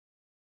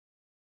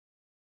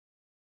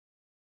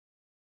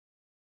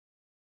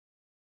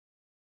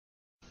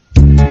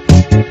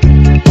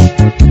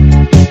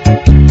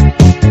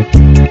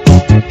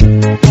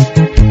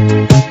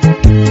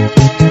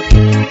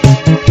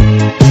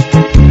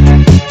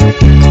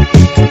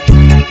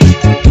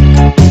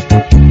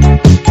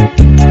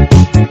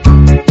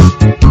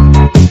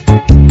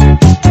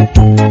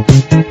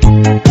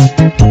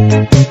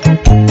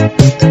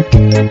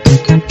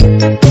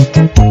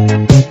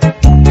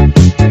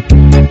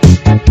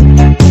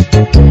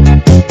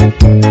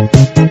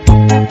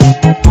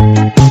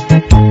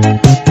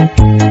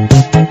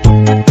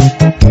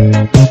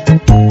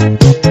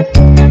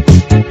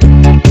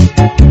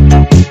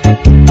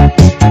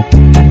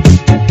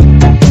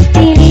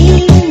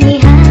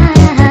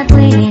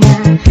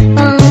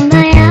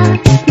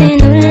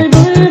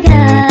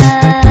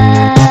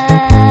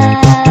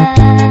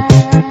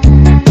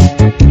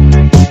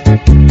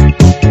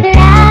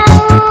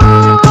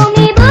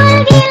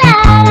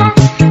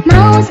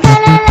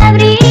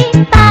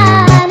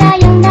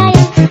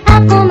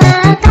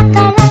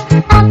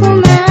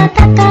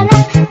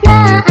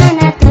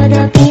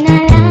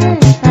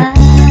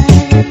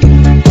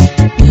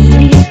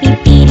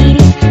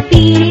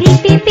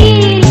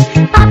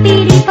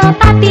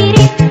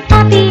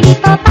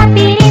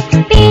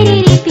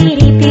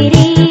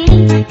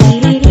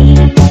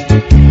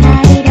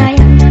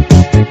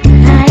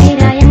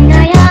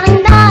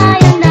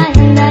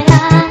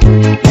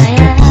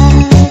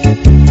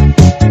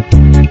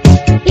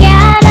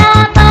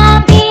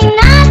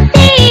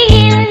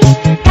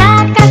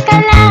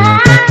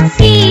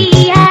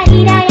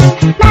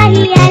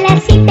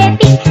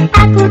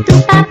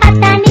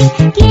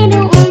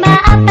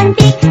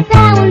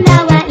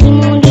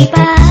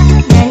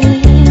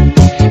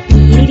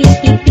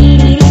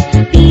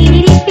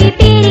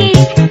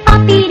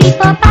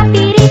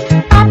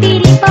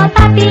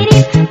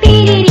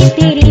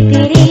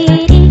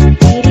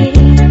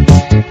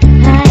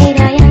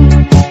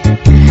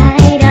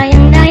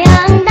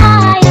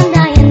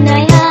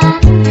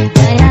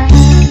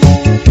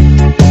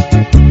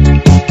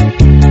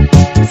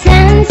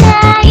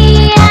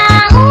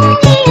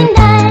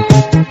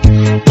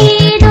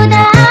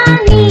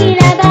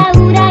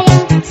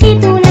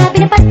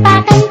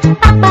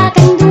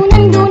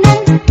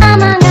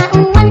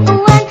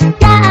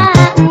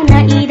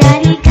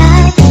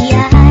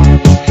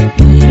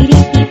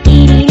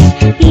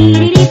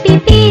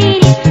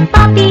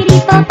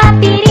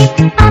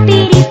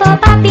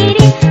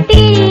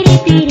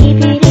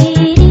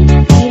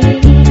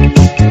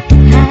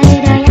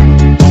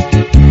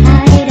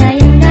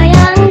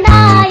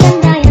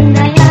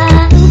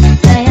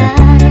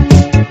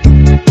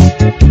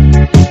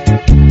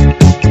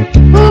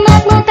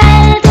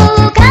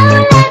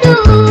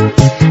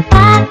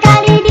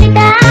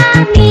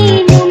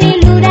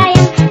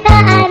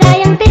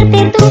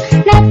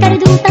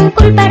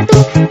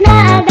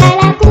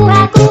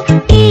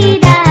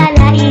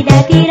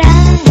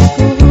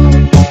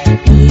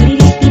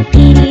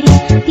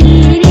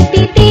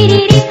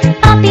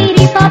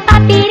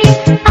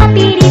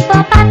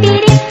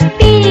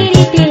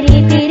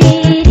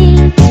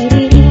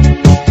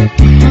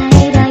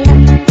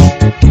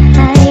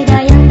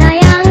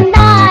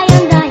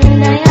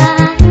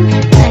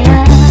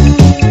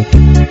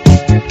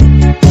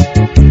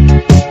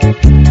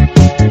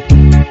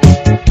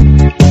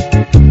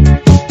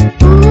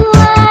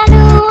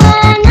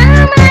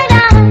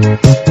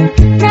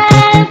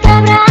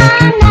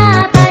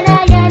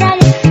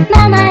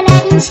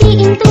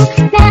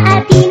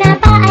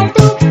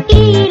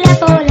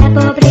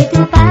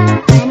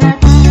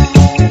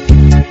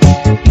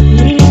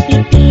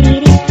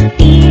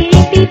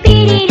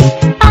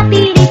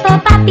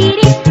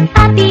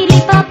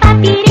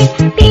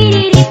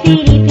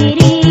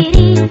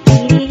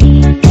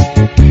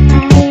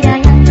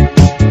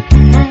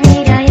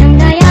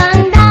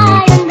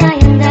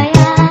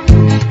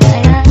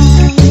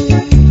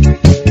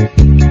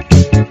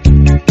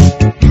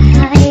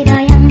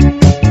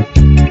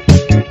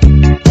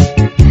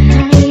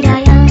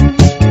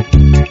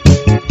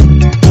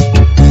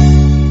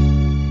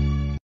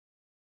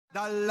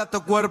Dale a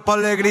tu cuerpo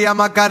alegría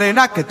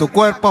Macarena, que tu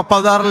cuerpo es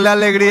pa' darle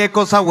alegría y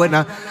cosas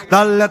buenas.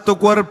 Dale a tu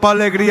cuerpo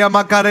alegría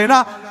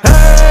Macarena,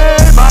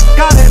 hey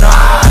Macarena.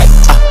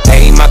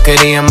 Hey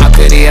Macarena,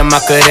 Macarena,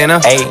 Macarena.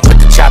 Hey, put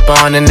the chopper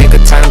on the nigga,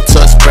 turn him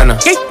to a sprinter.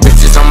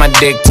 Bitches on my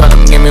dick, tell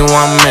him give me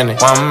 1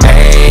 minute.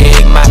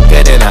 Hey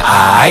Macarena,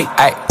 aight.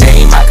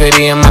 Hey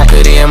Macarena,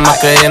 Macarena,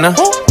 Macarena.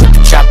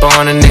 Chopper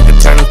on a nigga,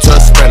 turn him to a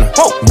sprinter.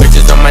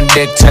 Bitches on my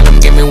dick, tell him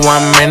give me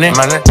 1 minute.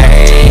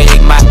 Ayy,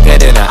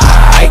 Macarena,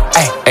 aight.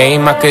 Ayy,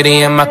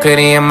 Macarena,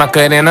 Macarena,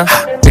 Macarena.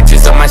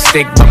 Bitches on my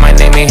stick, but my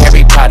name ain't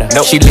Harry Potter.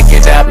 Nope. She lick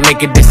it up,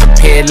 make it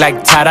disappear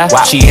like Tata.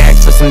 Wow. She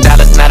asked for some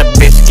dollars, not a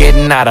bitch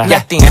getting out of.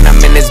 Yeah. And I'm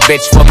in this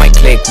bitch for my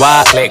click.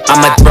 Why?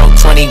 I'ma throw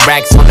 20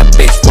 racks on the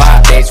bitch.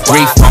 Why?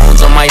 3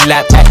 phones on my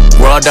lap,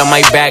 world on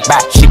my back.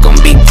 She gon'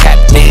 be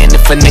tapped in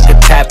if a nigga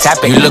tap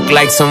it. You look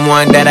like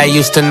someone that I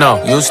used to know.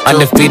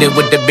 Undefeated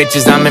with the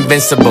bitches, I'm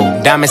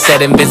invincible. Diamond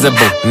said invisible.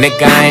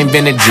 Nigga, I ain't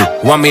been a Jew.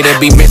 Want me to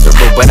be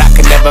miserable, but I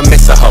can never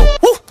miss a hoe.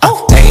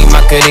 Hey,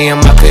 Macarena,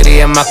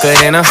 Macarena,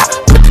 Macarena.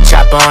 Put the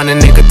chopper on a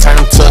nigga, turn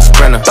him to a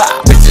sprinter.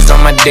 Bitches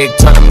on my dick,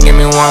 tell him give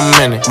me 1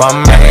 minute.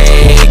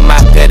 Hey,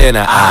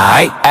 Macarena,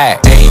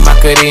 aight. Hey,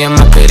 Macarena,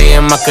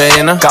 Macarena,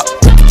 Macarena.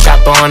 Put the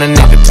chopper on a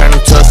nigga, turn him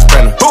to a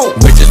sprinter.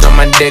 Bitches on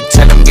my dick,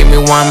 tell him give me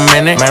 1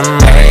 minute.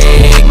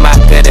 Hey,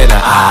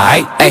 Macarena,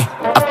 aight. Hey,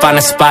 I find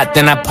a spot,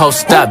 then I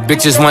post up.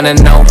 Bitches wanna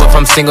know if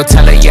I'm single,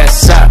 tell her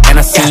yes, sir. And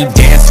I see you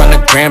dance on the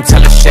gram,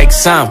 tell her shake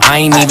some. I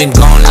ain't even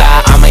gon'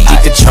 lie, I'ma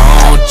eat the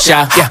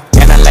choncha.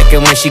 And I like it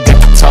when she got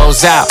the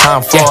toes out.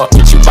 Put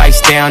you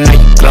bites down, now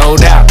you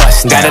glowed out.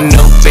 Got a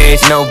new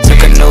bitch,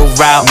 took a new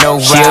route.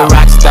 She a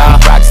rock star,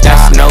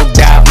 that's no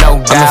doubt.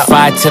 I'm a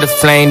fire to the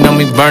flame, don't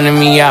be burning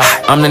me out.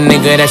 I'm the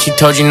nigga that she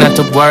told you not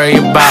to worry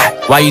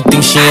about. Why you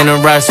think she in a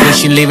rush when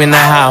she leaving the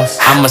house?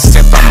 I'ma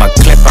sip, I'ma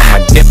clip, I'ma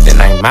dip, then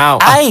I'm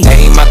out.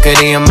 Hey,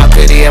 Macarena,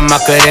 Macarena,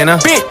 Macarena.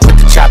 Put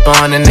the chopper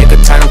on a nigga,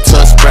 turn him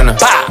to a sprinter.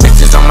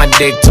 Bitches on my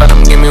dick, tell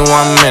them give me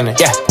 1 minute.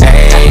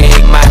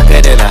 Hey,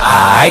 Macarena,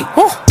 aight.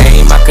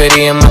 Hey,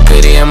 Macarena,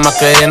 Macarena,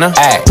 Macarena.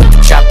 Put the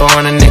chopper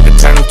on a nigga,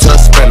 turn him to a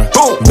sprinter.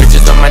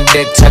 Bitches on my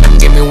dick, tell them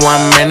give me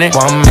 1 minute.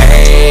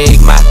 Hey,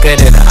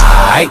 Macarena,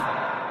 aight.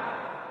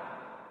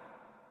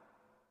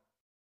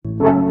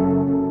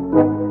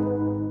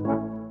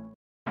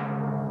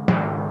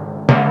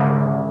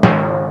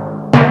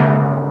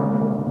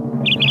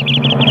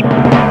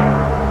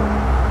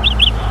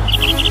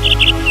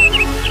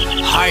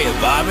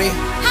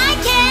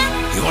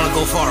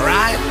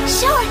 alright?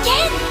 Sure,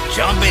 Ken.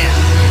 Jump in.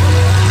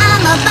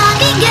 I'm a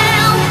Barbie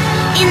girl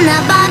in the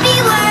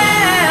Barbie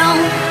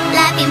world.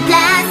 Life in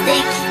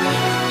plastic,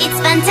 it's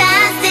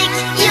fantastic.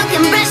 You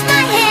can brush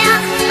my hair,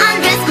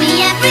 undress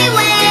me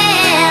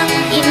everywhere.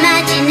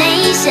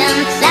 Imagination,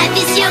 life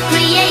is your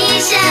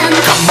creation.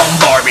 Come on,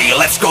 Barbie,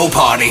 let's go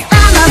party.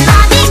 I'm a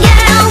Barbie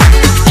girl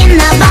in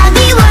the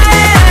Barbie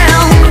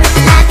world.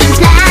 Life in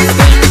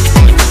plastic,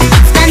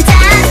 it's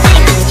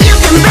fantastic. You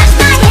can brush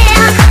my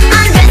hair,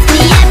 undress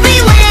me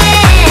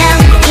everywhere.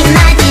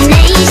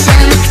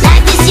 Imagination,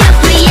 life is your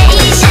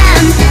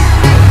creation.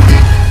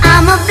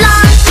 I'm a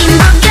blonde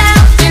bimbo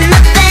girl in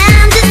a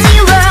fantasy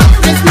world.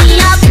 Dress me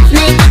up,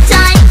 make it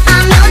tight,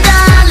 I'm your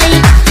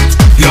darling.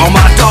 You're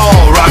my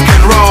doll, rock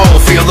and roll.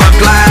 Feel the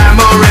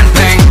glamour and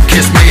pink.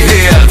 Kiss me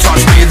here,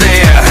 touch me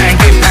there,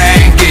 hanky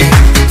panky.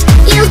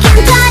 You can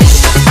touch,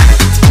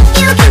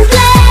 you can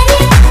play.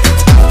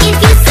 If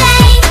you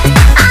say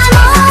I'm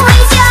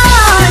always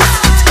yours.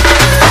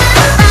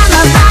 I'm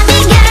a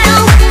Barbie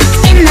girl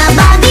in the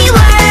Barbie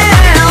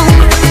world.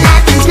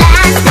 Life in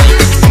plastic,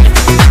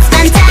 it's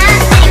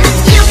fantastic.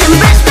 You can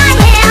brush my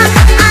hair,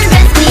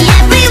 undress me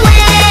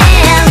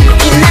everywhere.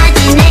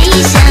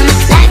 Imagination,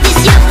 life is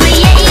your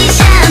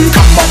creation.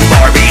 Come on,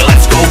 Barbie,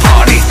 let's go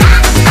party.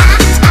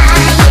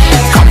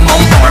 Come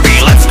on,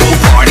 Barbie, let's go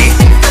party.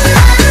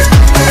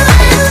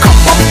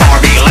 Come on,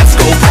 Barbie, let's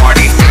go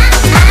party.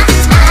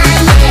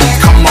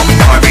 Come on,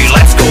 Barbie,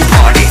 let's go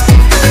party.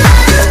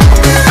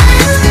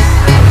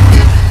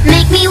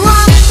 Make me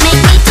walk,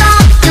 make me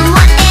talk, do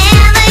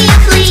whatever you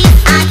please.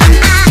 I can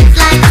act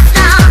like a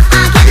star,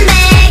 I can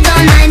beg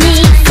on my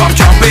knees. Come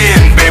jump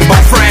in, bimbo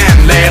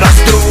friend, let us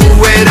do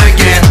it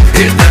again.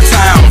 Hit the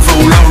town,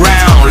 fool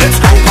around, let's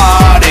go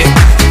party.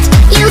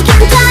 You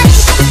can touch,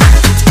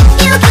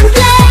 you can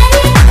play.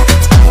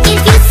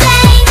 If you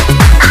say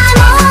I'm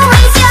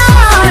always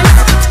yours.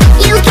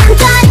 You can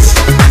touch,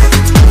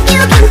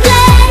 you can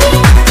play.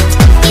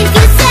 If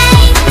you say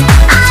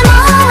I'm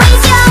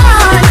always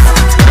yours.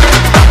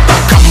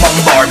 Come on,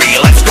 Barbie,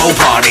 let's go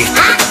party.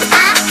 Yeah.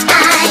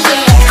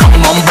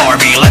 Come on,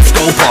 Barbie, let's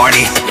go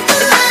party.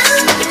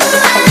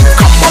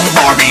 Come on,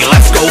 Barbie,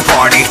 let's go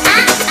party.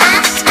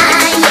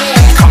 Yeah.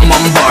 Come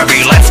on,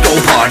 Barbie, let's go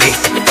party.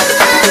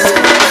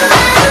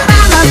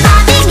 I'm a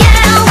Barbie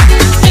girl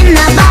in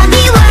the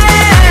Barbie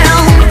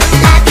world.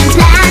 Life in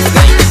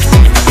plastic,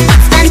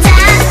 it's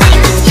fantastic.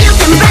 You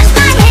can brush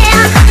my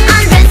hair,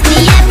 undress me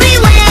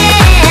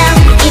everywhere.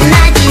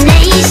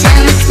 Imagination,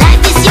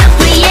 life is your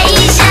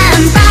creation.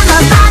 I'm a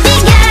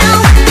Barbie girl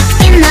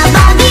in the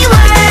Barbie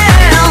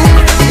world.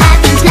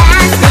 Life in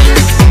plastic,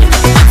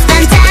 it's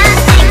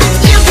fantastic.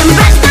 You can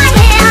brush my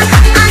hair,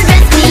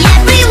 undress me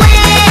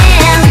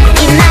everywhere.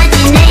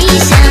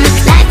 Imagination,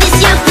 life is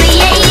your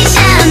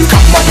creation.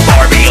 Come on,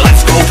 Barbie,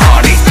 let's go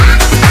party.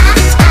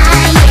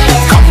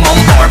 Come on,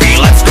 Barbie,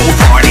 let's go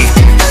party.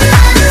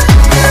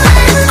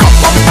 Come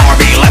on,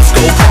 Barbie, let's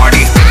go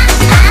party.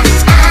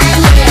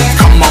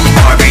 Come on,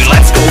 Barbie,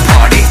 let's go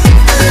party.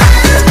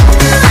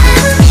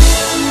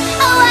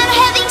 Oh, I'm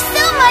having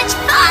so much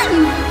fun.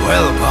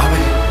 Well,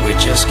 Barbie, we're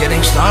just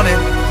getting started.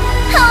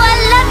 Oh, I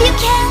love you,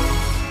 Ken.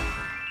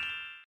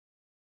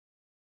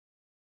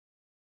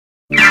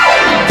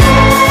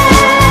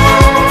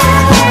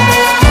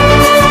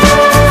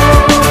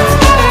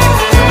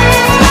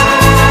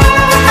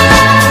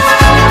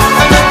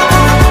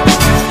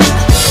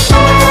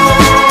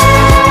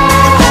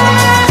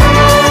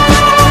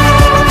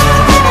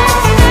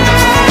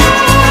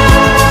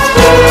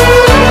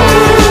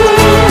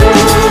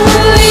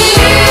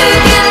 You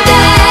can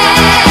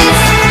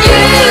dance,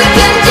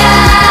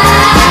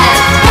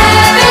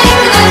 having a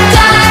good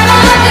time.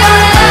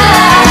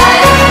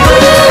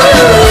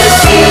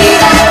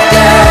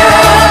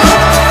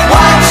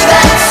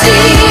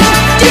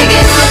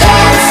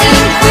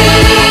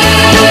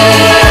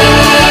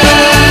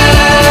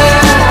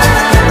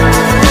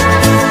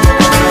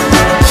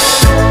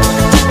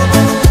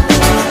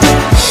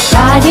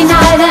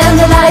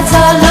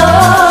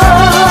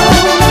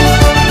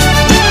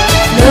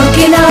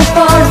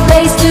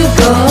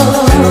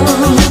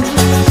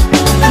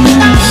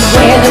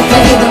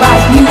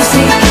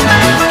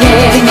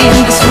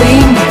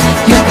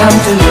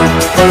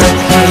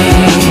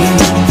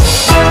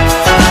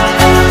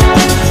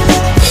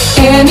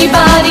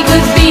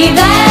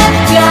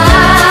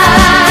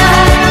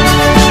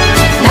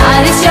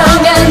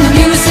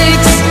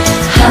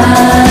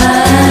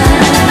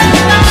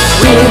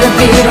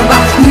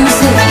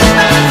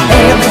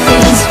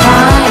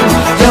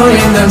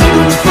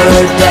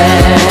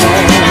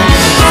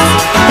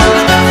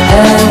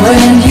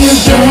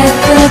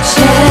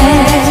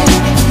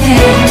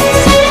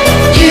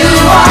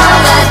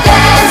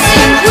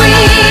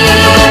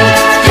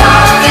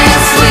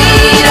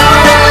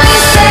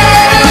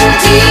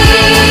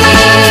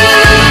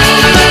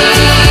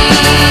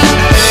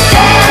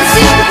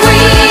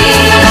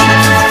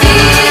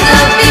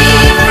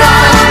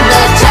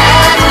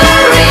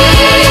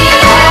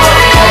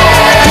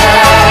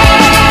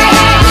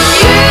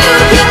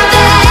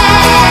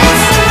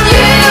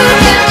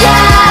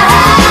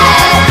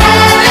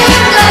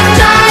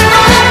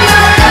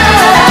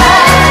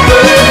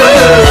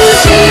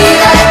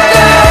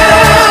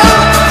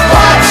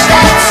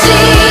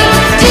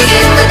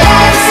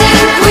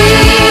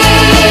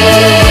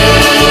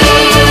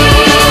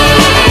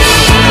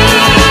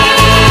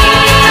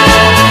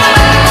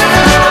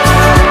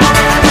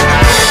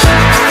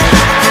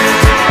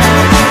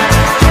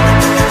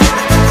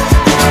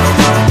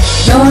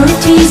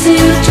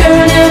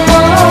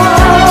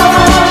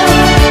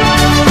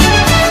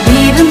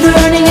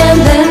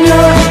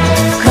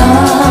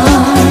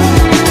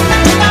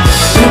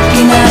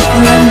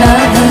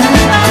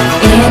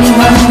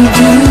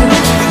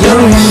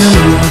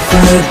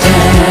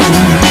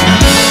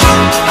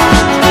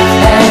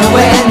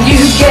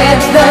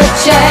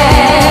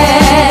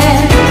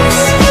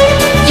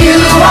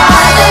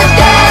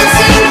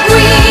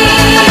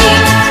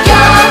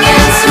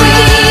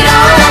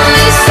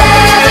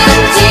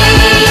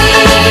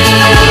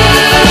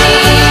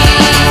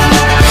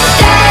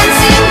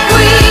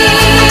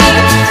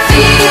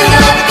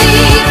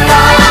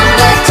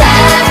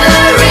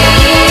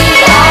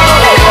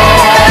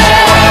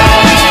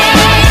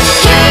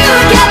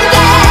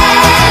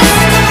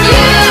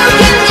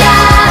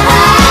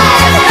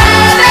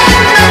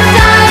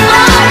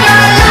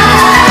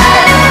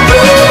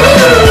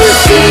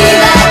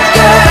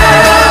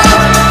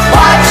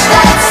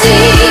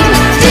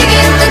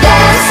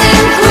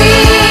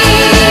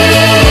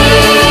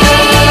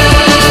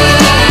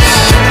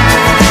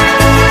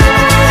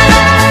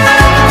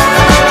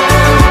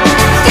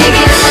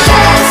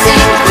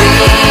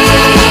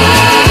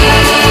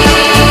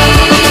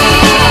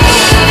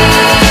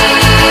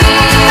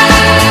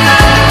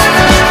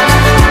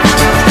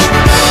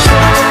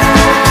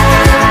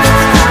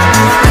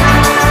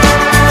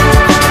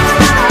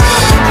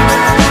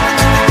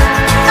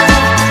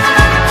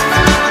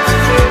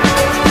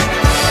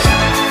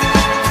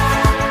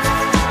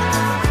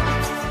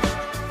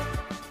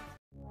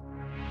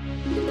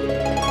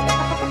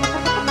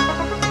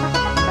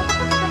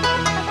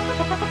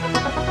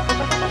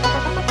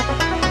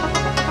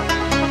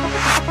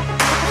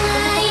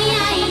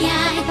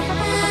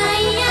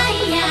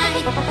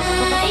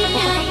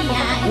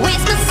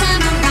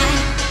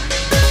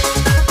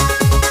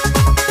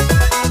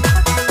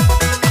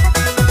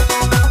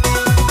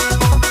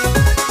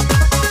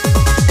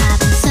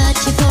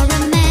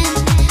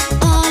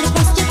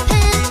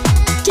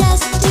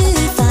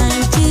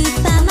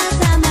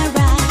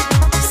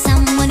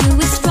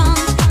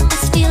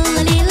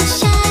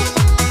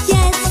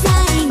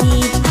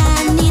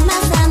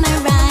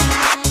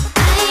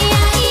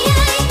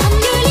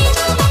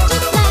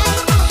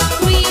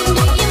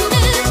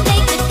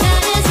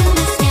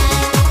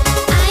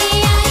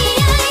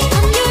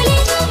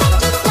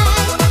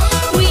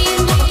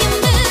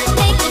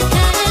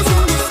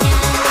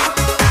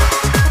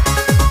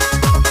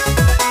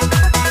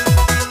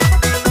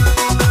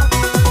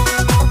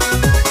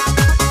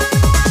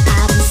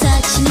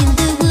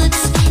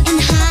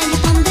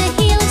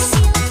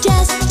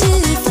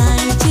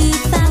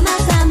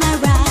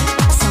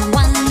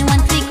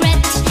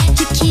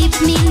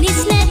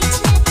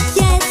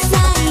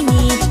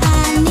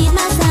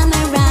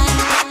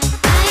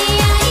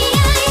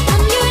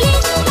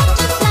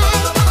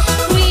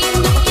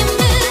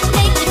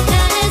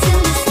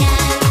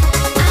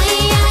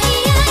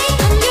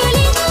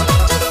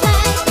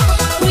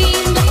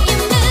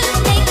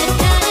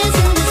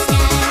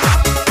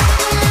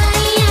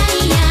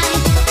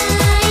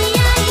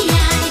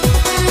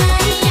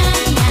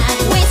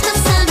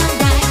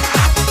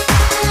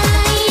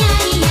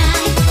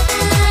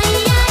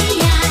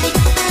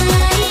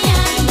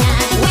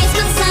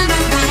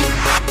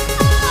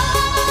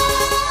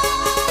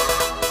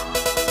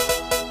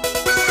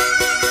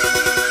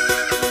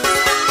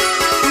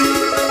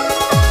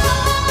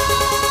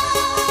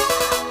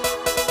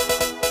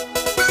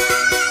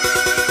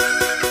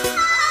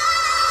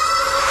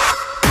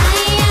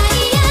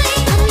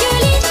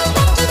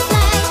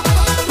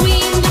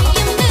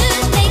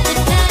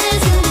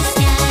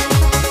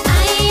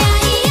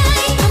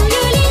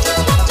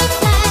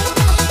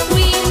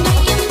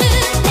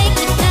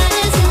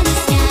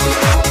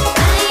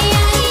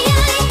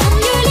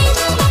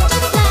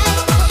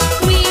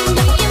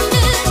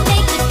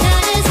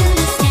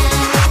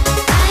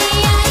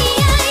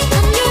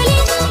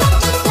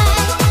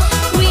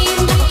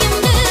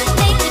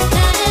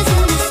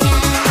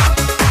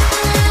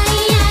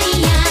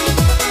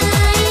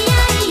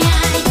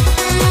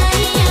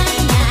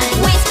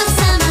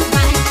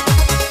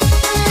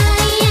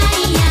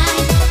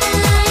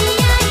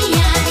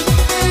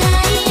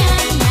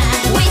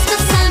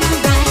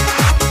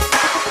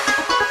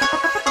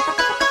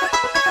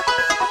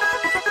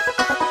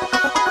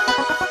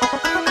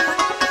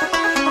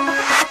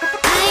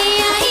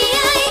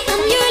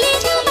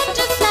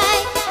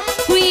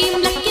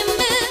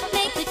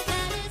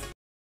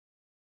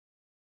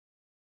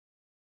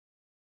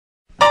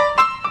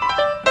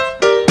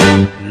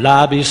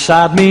 Lie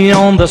beside me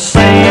on the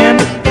sand,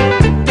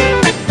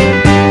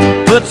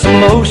 put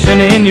some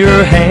motion in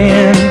your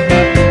hand.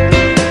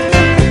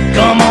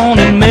 Come on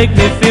and make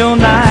me feel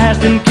nice,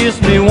 then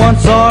kiss me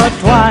once or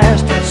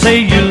twice. Say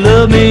you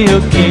love me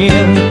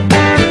again.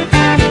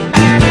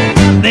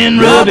 Then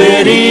rub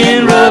it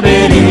in, rub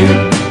it in.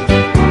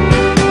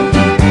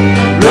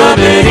 Rub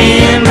it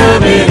in,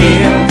 rub it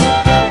in.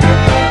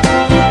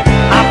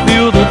 I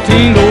feel the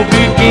tingle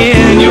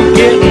begin. You're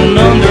getting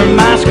under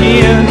my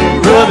skin.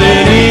 Rub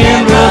it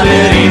in, rub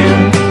it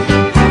in.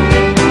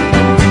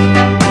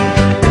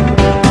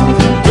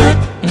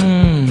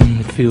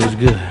 It feels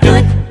good.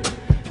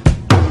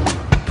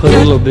 Put a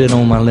little bit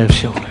on my left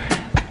shoulder.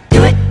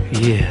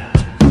 Yeah.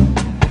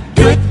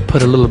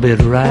 Put a little bit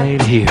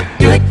right here.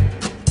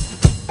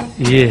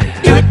 Yeah.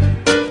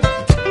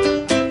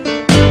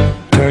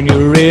 Turn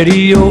your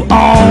radio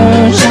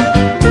on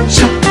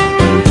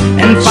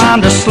and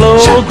find a slow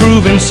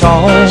grooving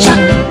song.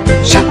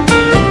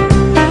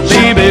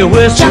 Baby,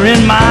 whisper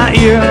in my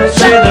ear,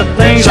 say the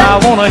things I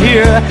wanna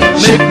hear.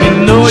 Make me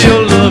know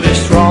your love is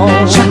strong.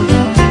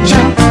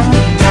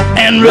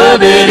 And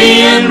rub it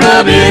in,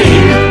 rub it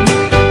in.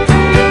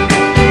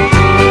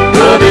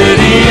 Rub it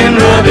in,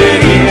 rub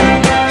it in.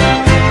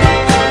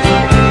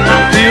 I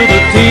feel the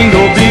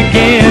tingle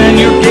begin.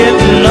 You're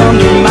getting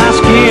under my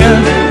skin.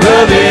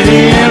 Rub it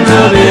in,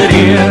 rub it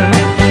in.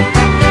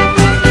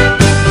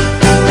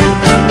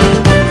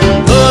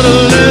 Put a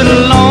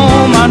little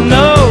on my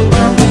nose,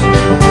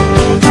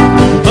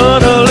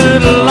 put a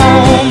little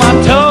on my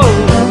toe,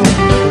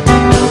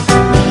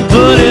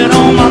 put it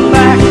on my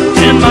back,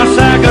 in my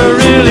sack I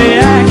really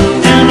act,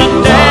 and a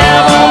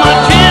dab on my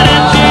chin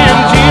and chin,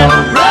 chin.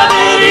 Rub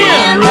it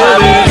in,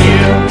 rub it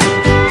in.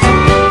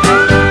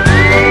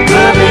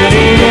 Rub it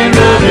in,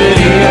 rub it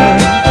in.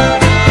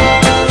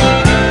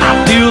 I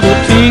feel the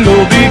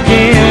tingle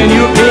begin.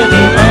 You're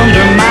getting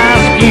under my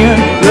skin.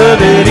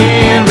 Rub it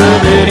in,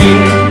 rub it in.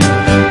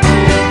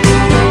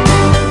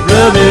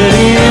 Rub it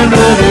in,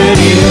 rub it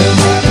in.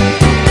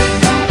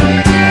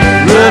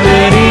 Rub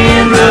it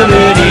in, rub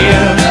it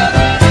in.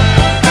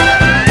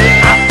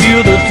 I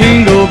feel the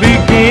tingle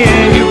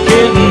begin. You're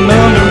getting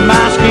under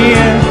my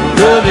skin.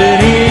 Rub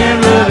it in,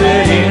 rub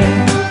it in.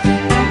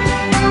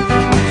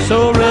 So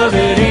rub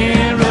it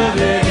in, rub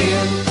it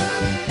in.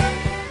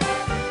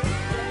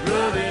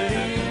 Rub it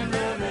in,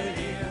 rub it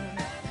in.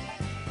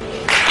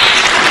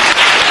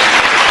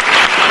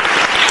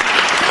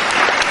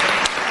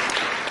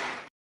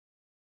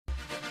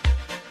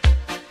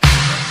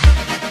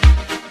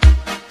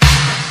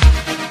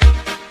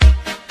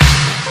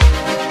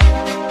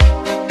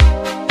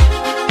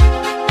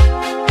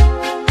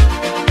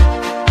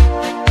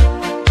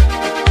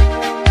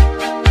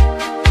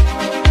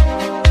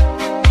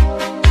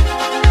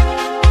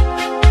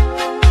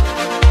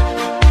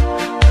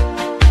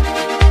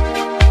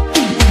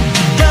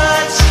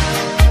 Touch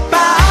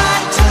by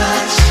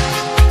touch,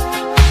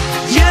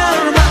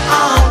 you're my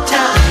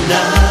all-time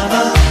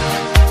lover.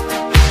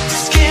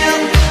 Skin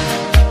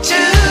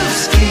to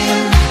skin,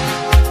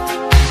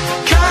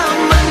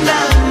 come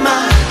under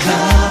my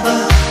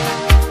cover.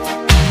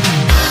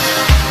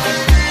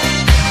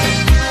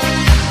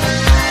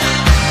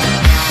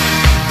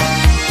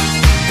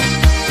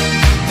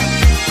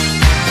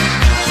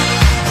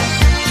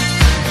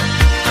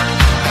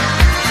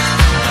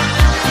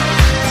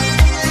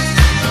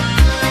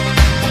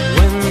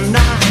 When I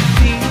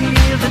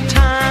feel the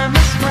time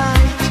is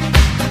right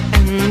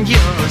and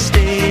you're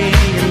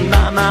staying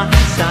by my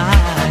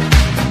side,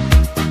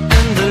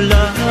 and the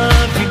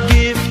love you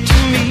give to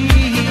me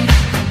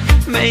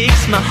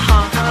makes my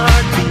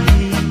heart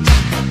beat.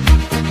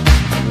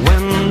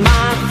 When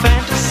my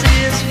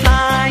fantasies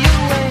fly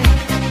away,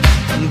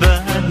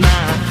 but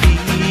my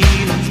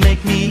feelings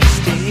make me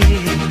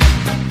stay,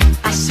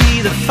 I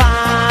see the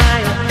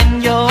fire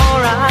in your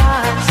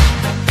eyes.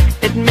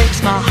 It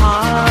makes my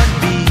heart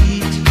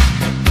beat.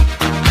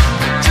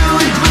 Do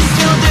it, we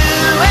still do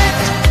it,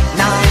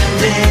 night and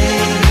day.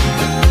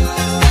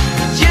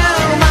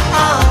 You're my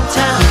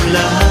all-time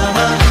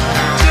lover.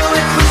 Do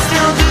it, we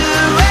still do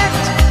it,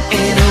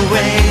 in a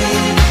way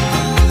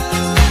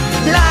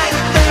like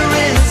there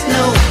is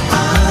no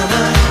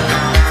other.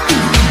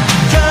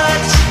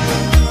 Touch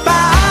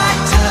by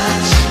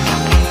touch,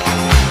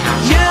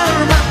 you're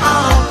my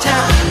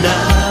all-time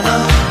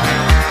lover.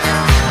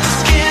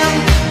 Skin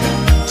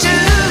to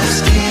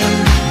skin,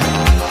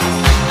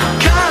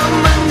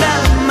 come under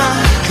my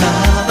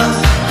cover.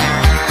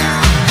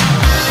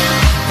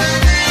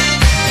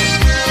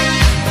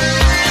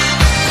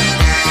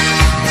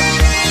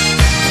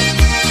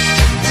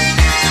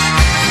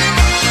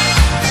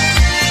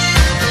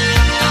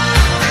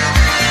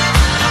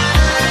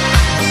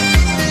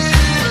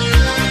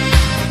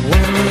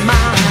 When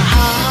my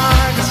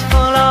heart is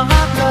full of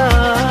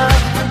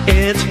love,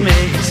 it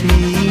makes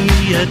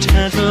me a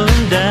gentle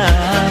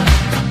dove.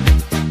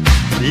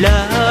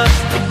 Love's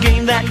the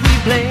game that we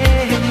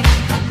play,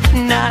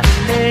 not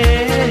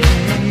play.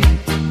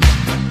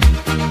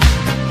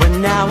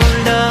 When our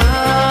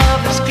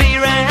love is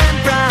clear and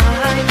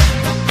bright,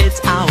 it's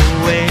our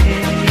way.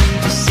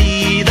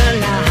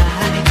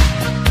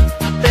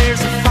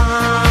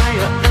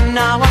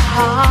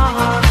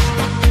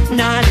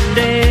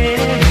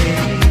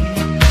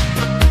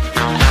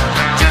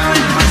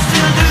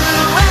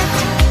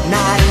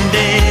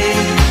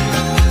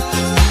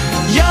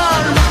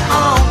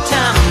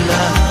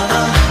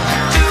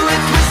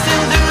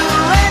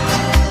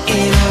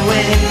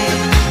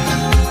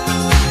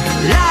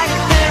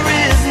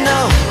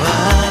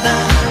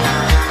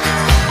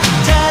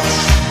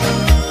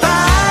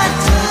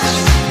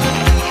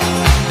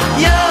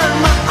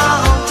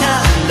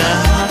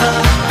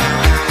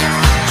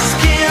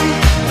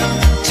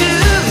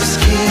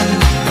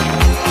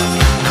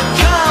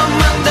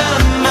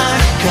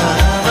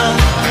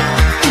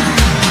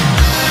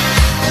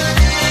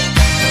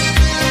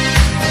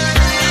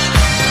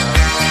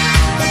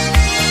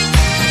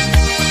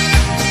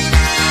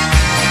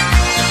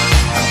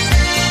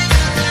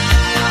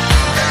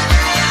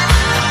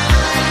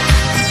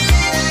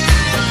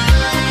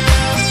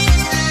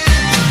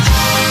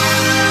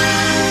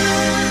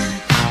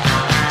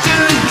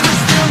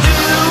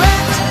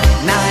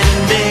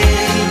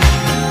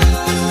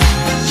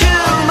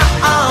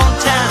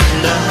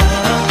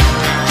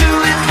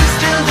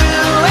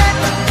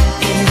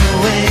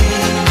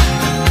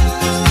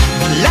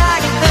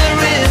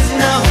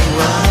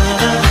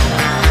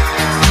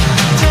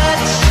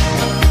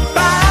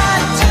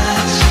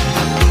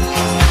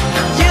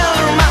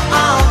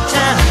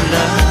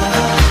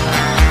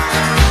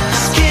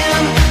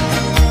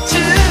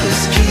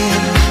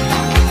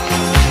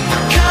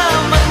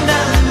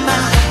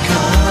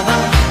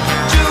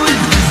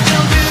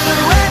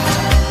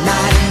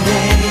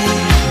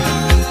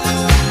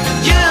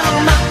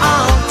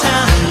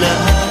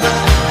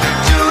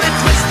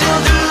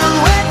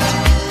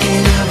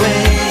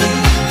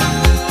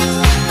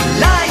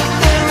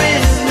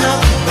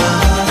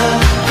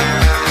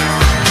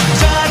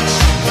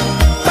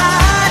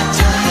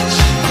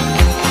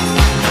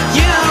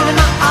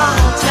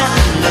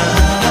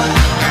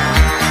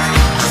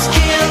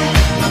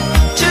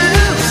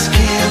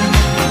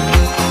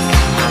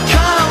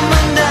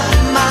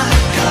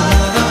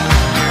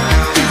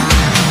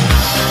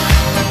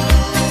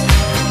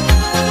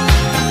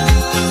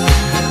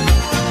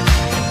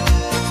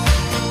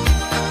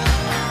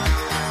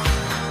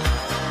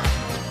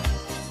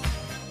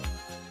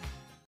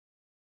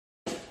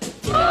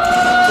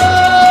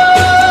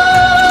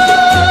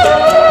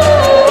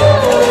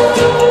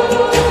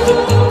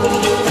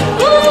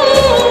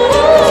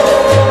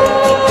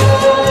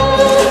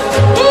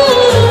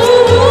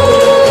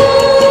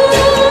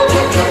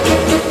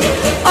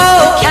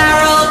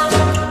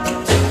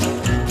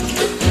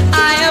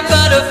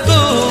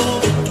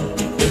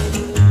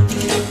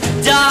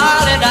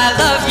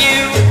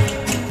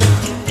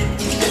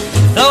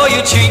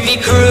 me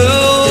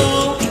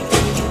cruel.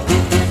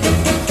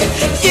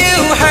 You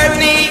hurt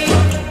me,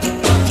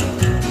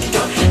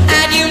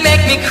 and you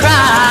make me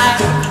cry.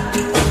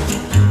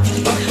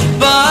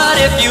 But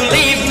if you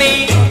leave me,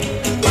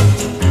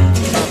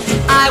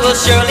 I will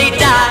surely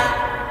die.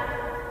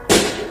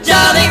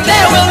 Darling,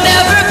 there will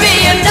never be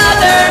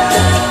another,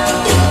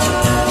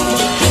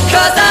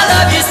 'cause I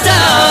love you so.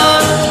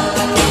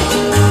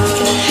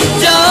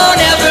 Don't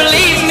ever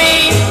leave me,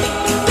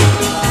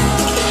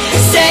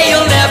 say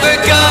you'll never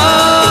go.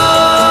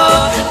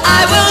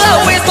 I will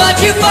always want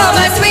you for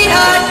my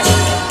sweetheart,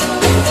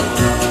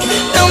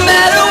 no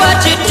matter what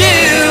you do.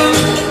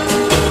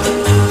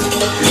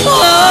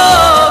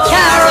 Oh,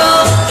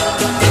 Carol,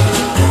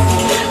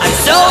 I'm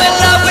so in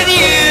love with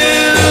you.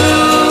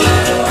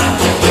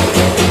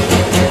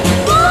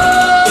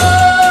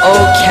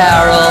 Oh,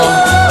 Carol,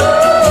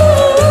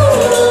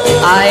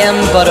 I am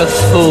but a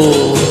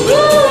fool.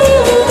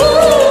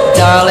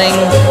 Darling,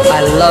 I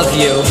love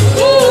you,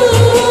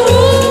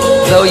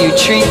 though you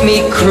treat me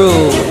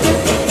cruel.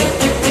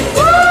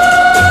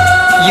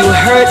 You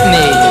hurt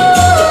me,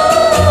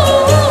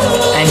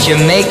 and you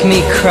make me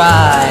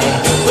cry.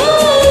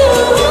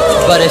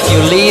 But if you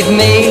leave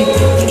me,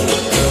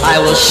 I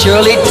will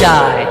surely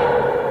die.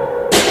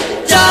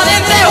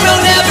 Darling, there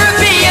will never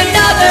be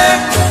another,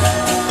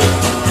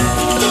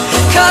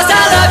 'cause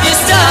I love you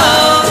so.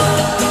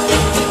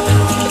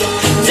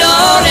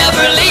 Don't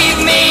ever leave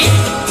me,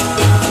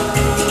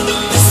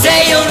 say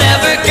you'll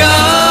never go.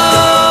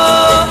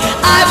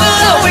 I will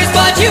always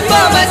want you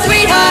for my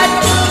sweetheart,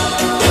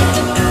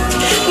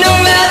 no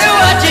matter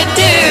what you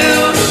do.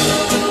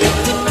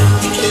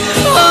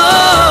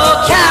 Oh,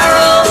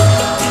 Carol,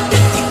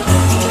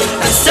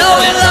 I'm so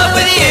in love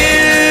with you.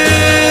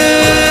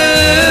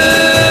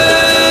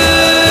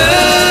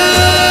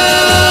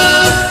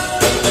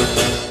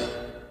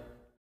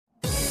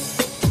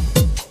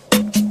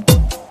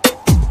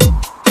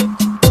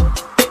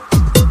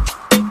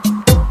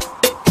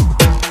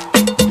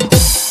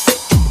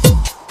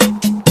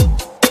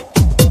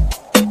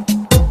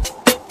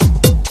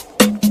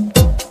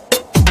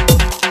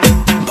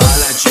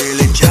 Balla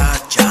chili cha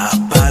cha,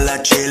 balla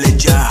chili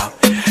cha.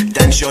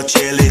 Dance your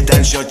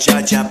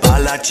cha cha,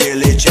 balla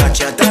chili cha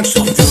cha. Dance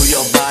so feel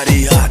your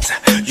body hot.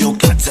 You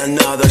got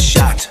another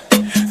shot.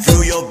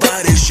 Feel your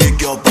body,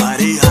 shake your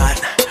body hot.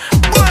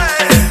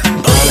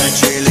 Balla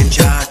chili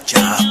cha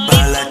cha,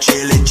 balla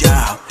chili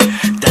cha.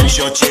 Dance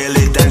your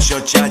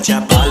cha cha,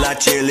 balla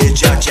chili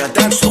cha cha.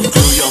 Dance so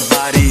feel your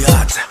body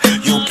hot.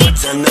 You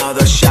got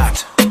another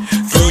shot.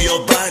 Feel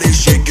your body,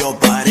 shake your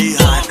body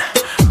hot.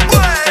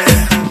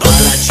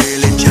 Balla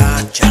chili cha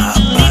cha,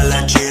 balla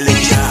chili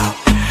cha.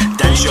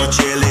 Dance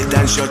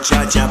your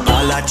cha cha,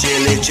 balla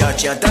chili cha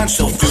cha. Dance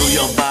so feel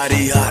your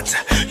body hot.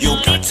 You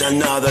got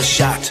another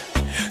shot.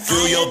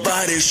 Feel your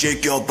body,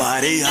 shake your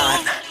body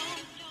hot.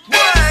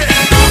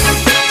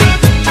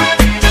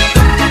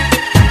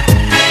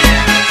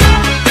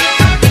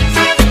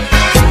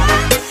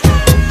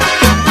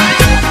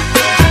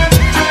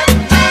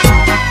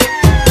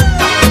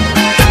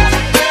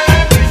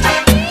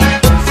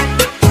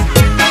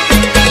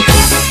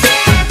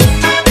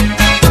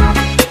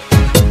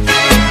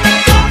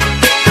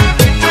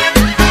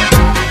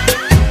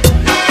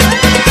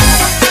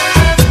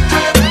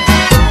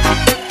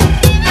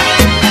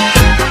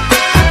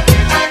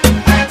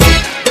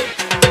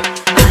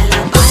 Bala,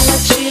 bala,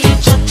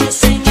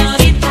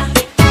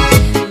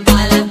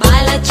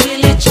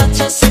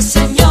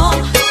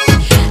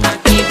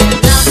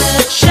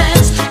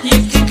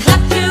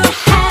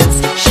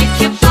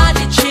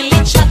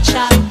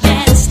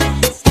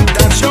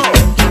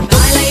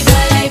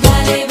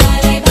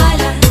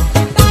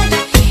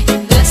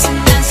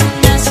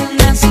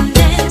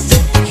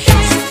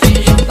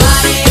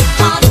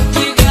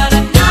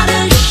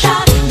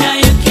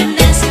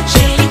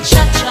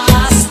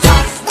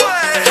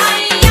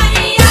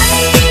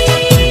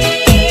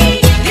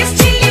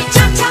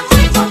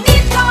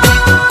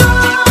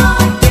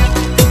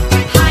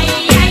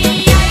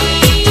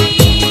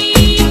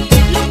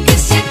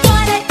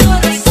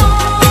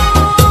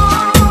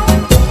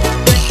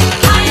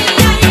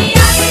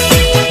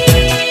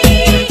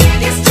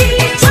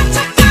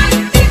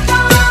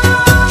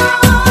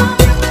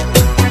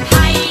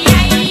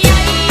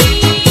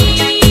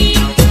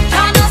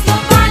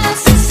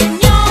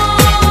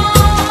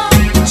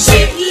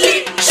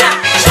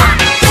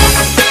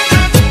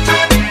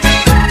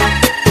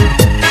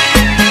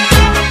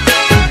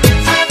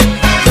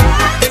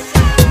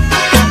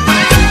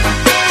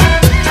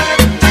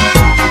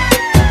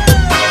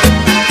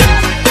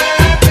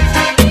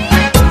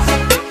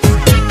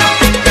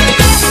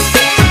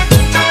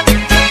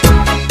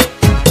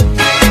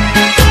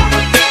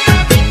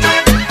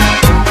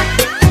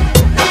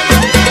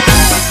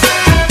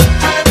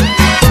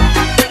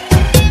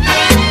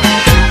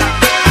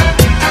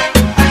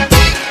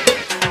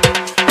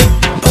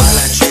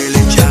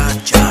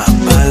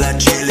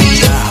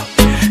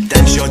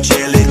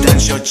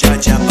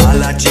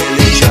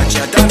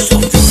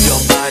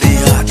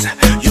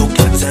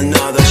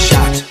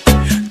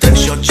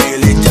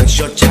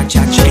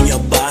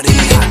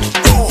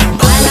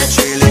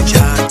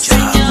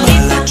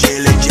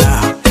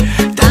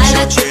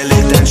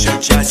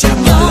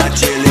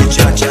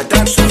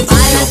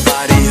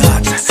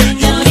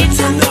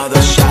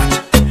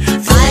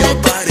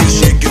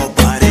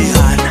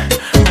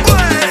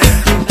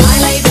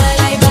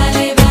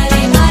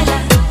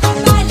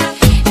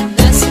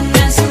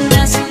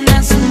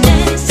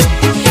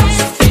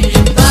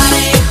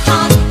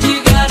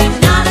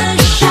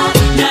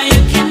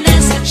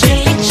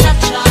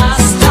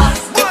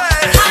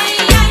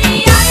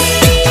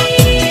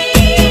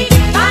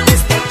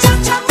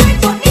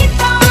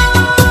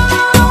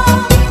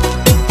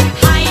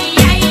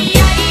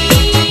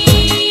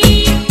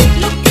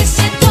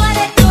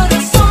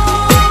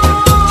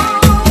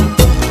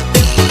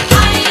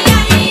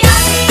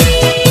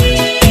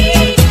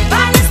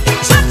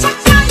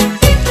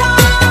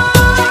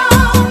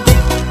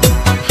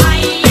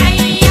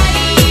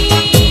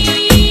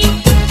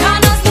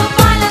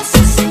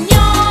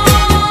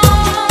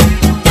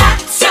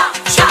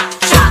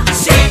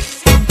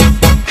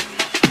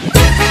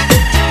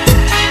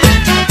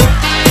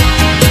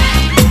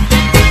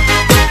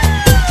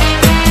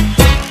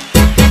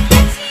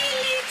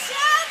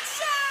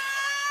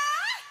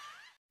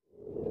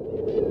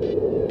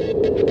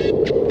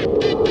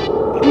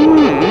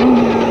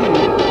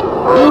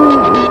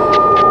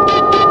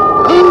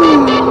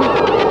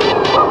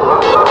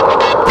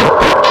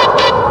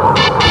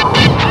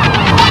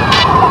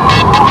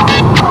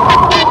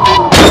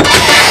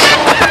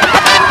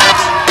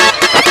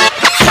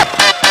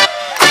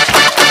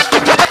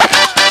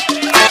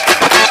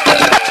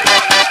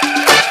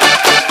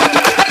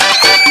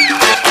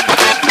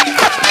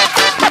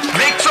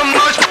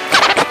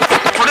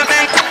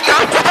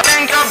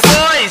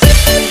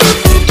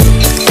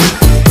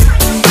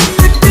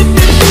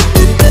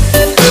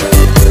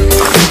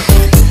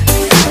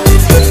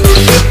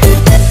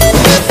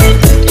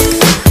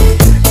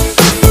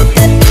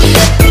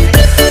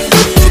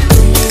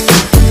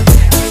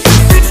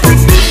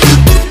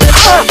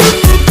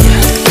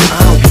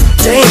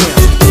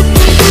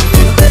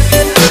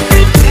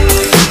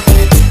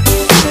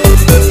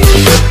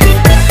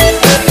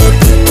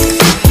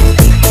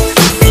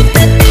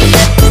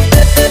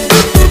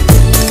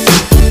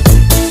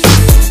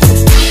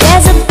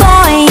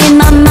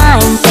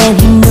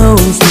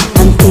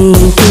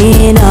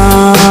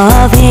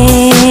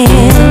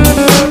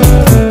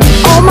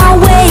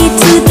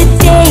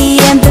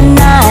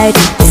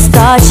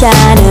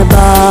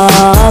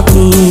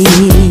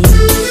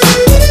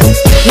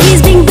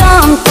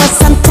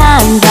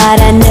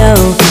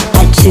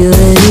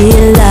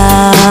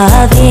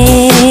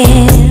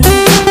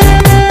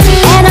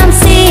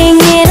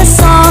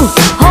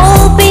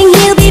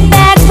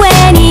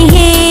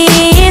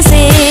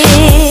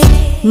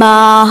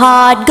 My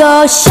heart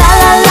goes sha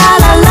la la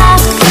la la,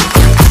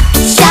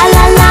 sha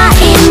la la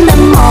in the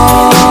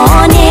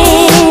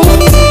morning.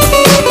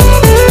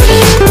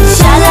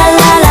 Sha la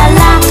la la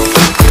la,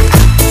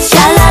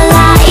 sha la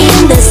la in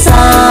the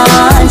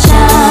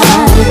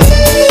sunshine.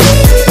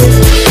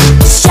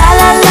 Sha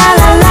la la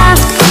la la,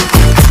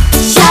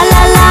 sha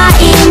la la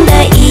in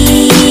the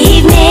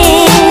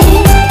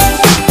evening.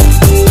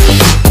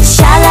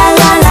 Sha la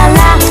la la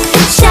la,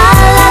 sha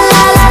la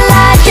la la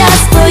la,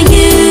 just for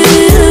you.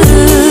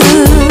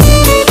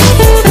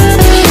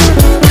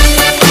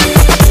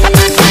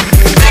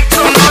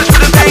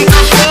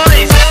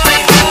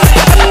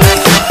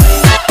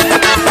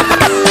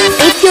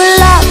 If your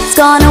love's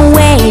gone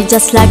away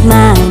just like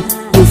mine,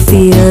 you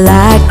feel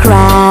like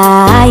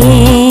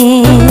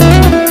crying.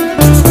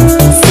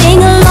 Sing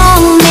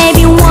along,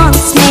 maybe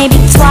once, maybe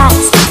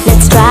twice.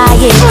 Let's try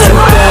it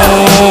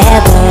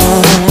together.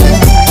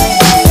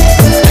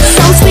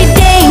 Some sweet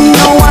day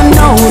no one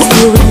knows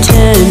will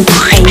return,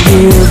 and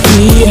you'll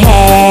be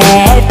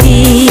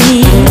happy.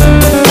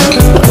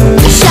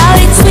 Shout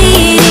it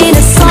sweet in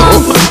a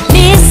song.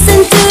 Listen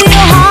to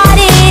your heart,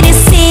 it is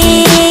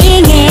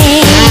singing.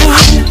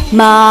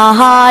 My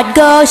heart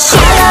goes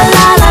sha la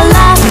la la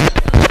la.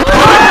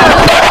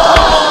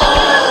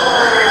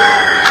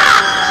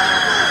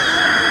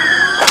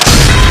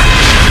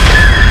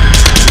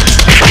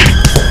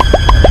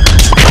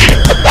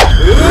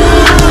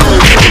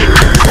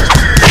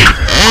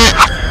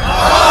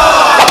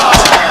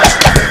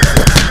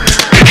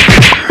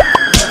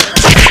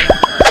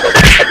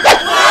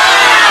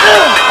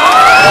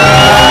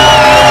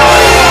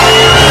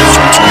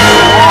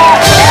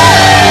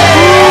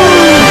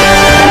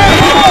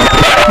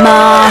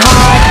 My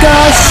heart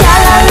goes sha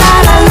la la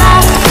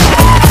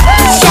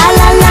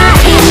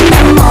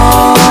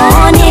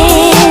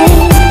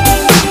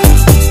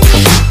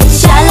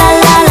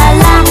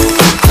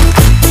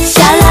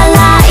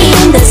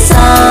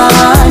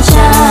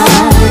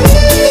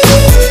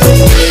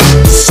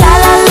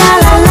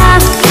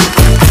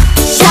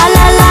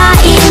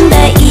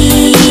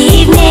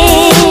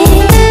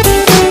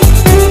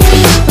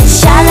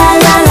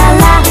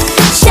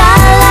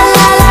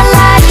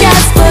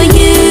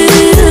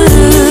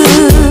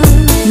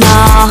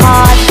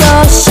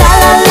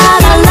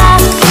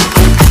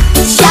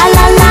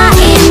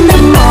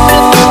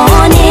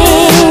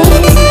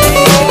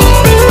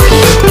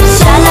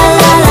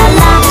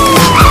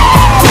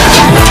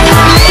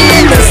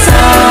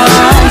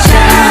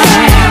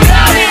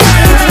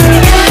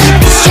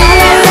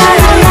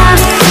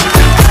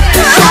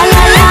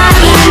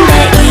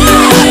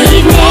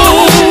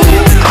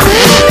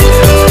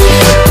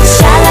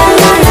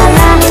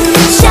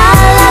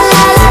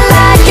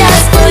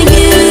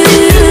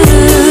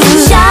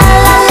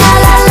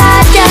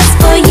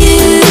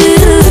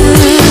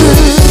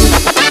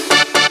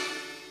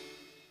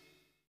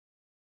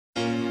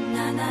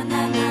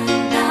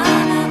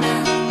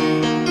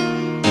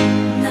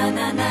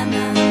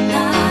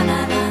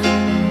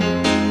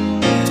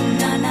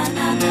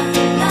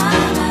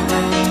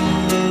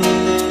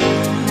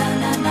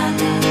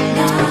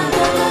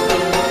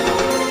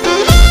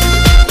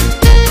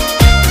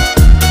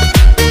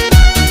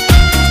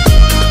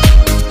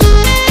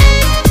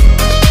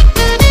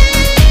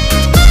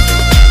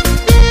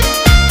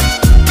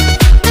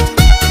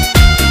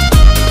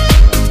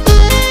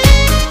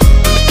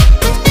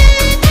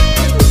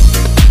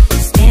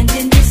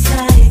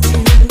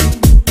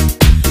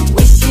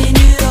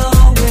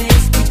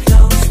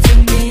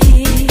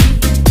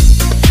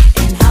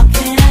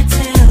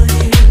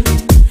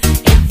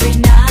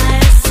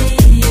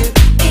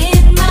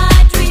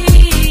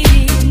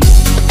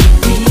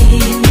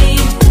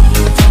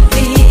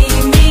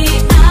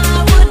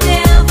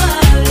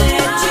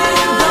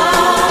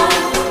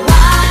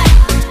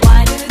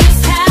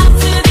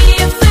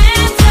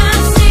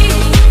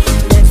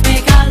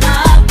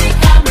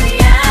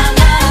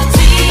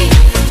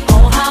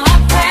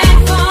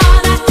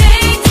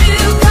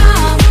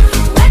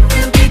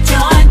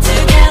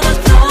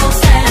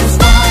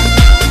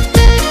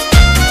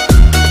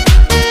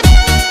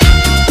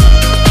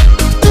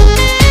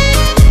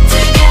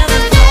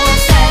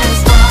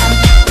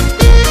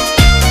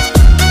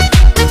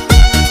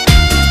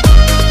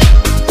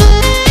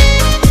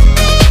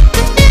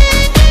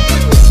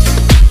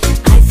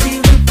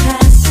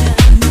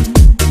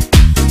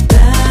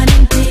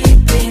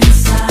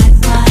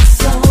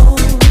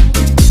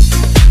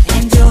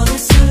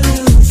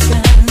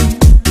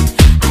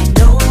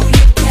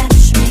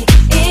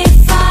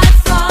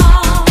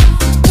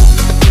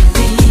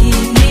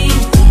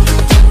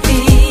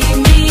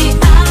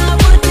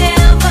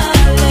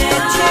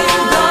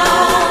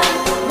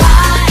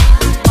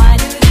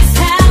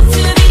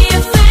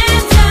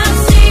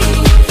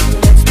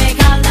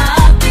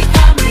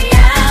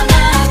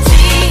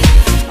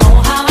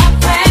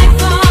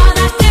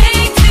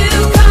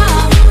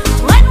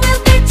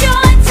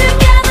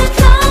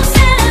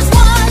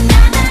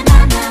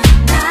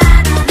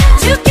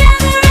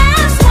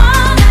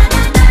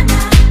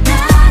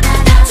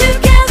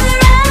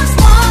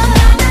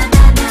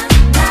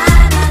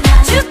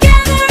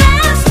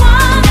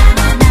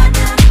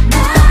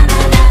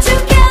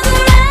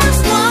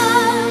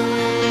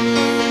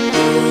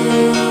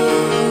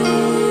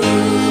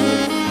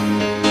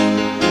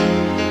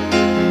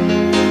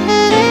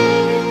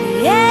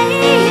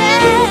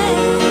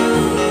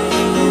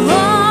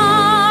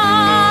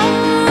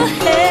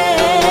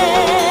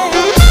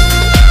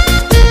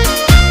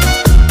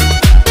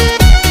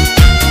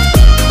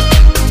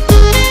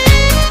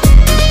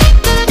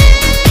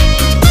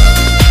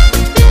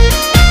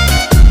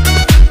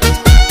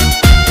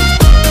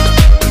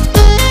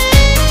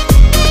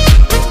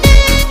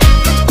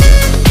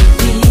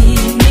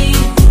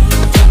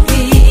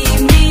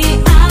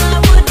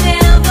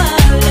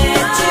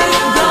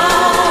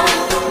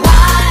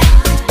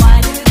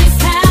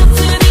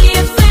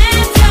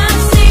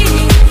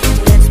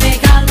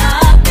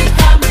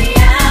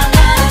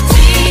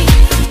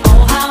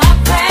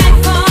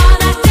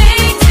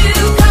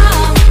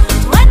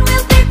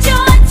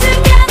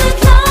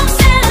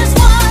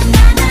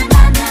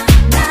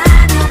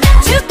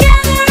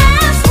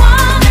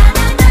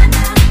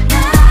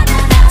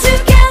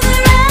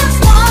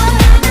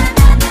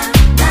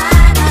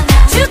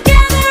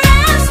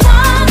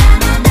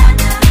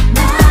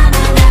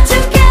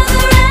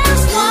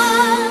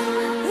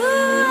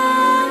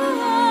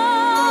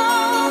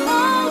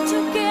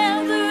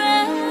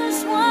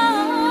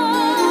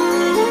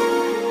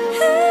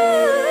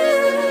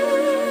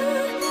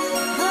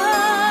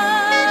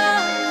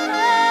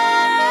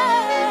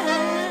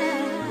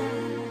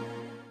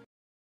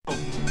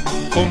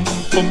boom,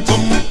 boom,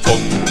 boom,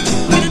 boom.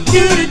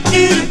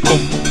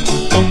 Boom,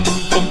 boom,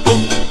 boom, boom,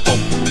 boom.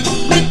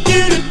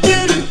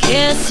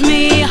 Kiss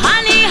me,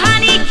 honey,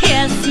 honey,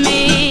 kiss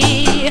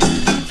me.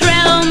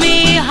 Thrill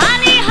me,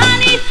 honey,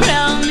 honey,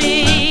 thrill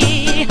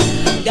me.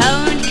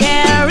 Don't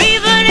care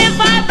even if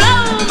I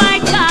blow my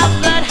top,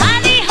 but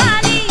honey,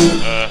 honey,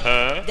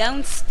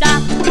 don't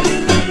stop.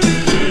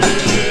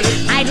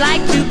 I'd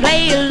like to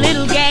play a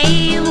little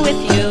game with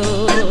you.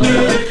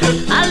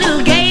 A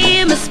little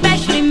game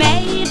especially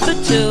made for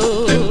two.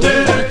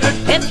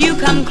 If you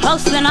come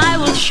close, then I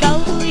will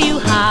show you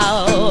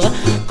how.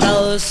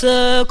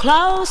 Closer,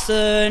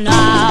 closer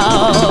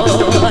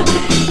now.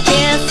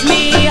 Kiss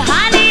me,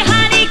 honey,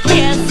 honey,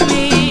 kiss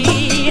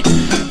me.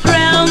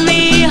 Thrill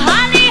me,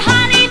 honey,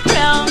 honey,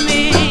 thrill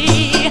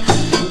me.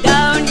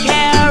 Don't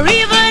care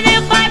even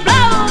if I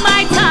blow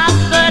my top,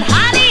 but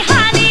honey,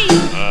 honey,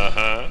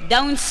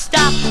 don't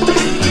stop.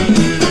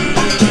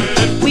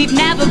 We've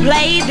never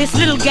played this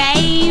little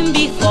game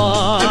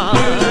before.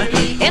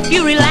 If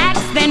you relax,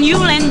 then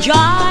you'll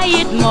enjoy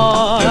it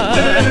more.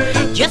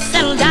 Just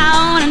settle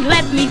down and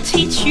let me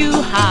teach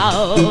you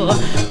how.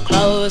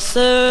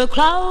 Closer,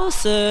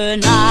 closer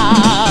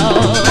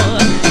now.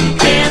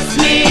 Kiss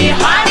me,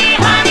 honey,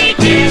 honey,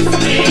 kiss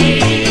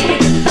me.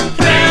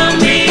 Thrill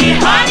me,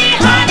 honey,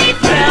 honey,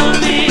 thrill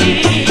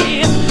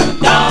me.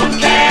 Don't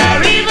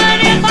care even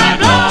if I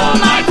blow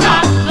my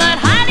top, but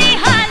honey,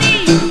 honey,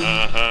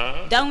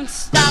 don't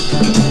stop.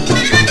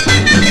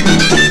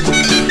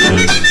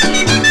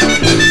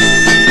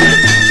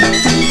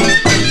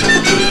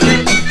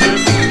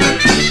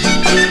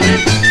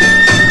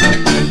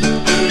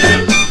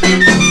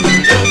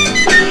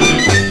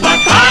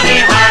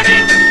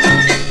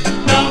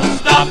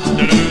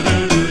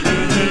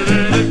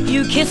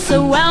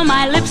 So well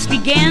my lips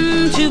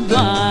begin to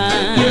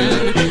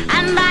burn,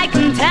 and I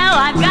can tell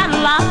I've got a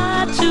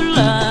lot to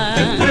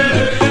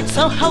learn.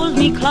 So hold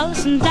me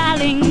close and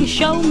darling,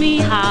 show me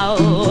how.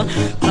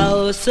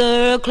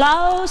 Closer,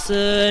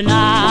 closer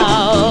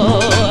now.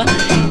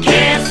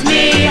 Kiss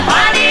me,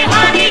 honey,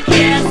 honey,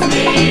 kiss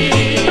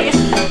me.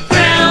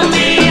 Thrill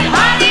me,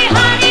 honey,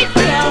 honey,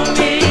 thrill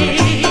me.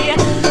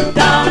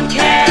 Don't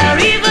care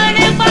even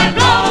if I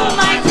blow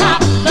my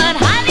top, but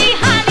honey,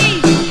 honey,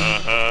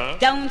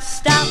 don't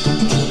stop.